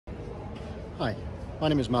Hi, my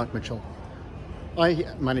name is Mark Mitchell. I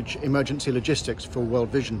manage emergency logistics for World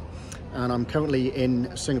Vision, and I'm currently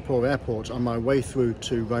in Singapore Airport on my way through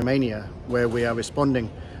to Romania, where we are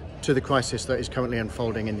responding to the crisis that is currently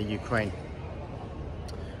unfolding in the Ukraine.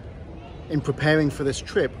 In preparing for this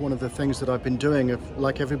trip, one of the things that I've been doing,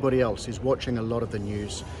 like everybody else, is watching a lot of the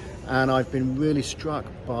news, and I've been really struck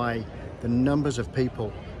by the numbers of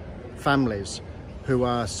people, families, who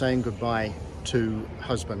are saying goodbye to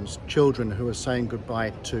husbands, children who are saying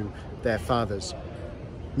goodbye to their fathers,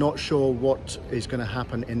 not sure what is going to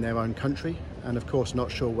happen in their own country, and of course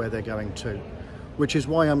not sure where they're going to, which is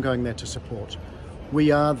why I'm going there to support.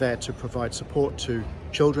 We are there to provide support to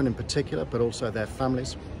children in particular, but also their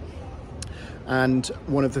families. And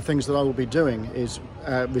one of the things that I will be doing is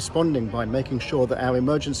responding by making sure that our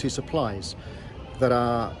emergency supplies that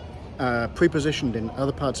are pre-positioned in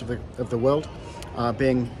other parts of the world are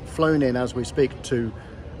being flown in as we speak to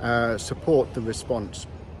support the response.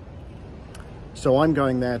 So I'm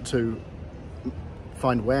going there to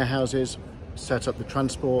find warehouses, set up the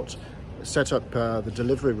transport, set up the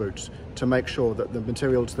delivery routes to make sure that the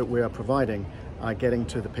materials that we are providing are getting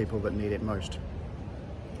to the people that need it most.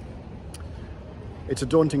 It's a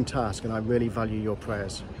daunting task, and I really value your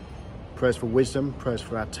prayers. Prayers for wisdom, prayers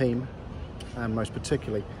for our team, and most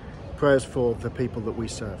particularly, prayers for the people that we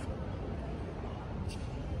serve.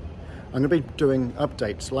 I'm going to be doing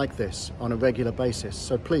updates like this on a regular basis,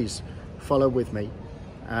 so please follow with me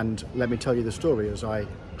and let me tell you the story as I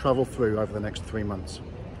travel through over the next 3 months.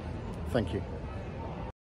 Thank you.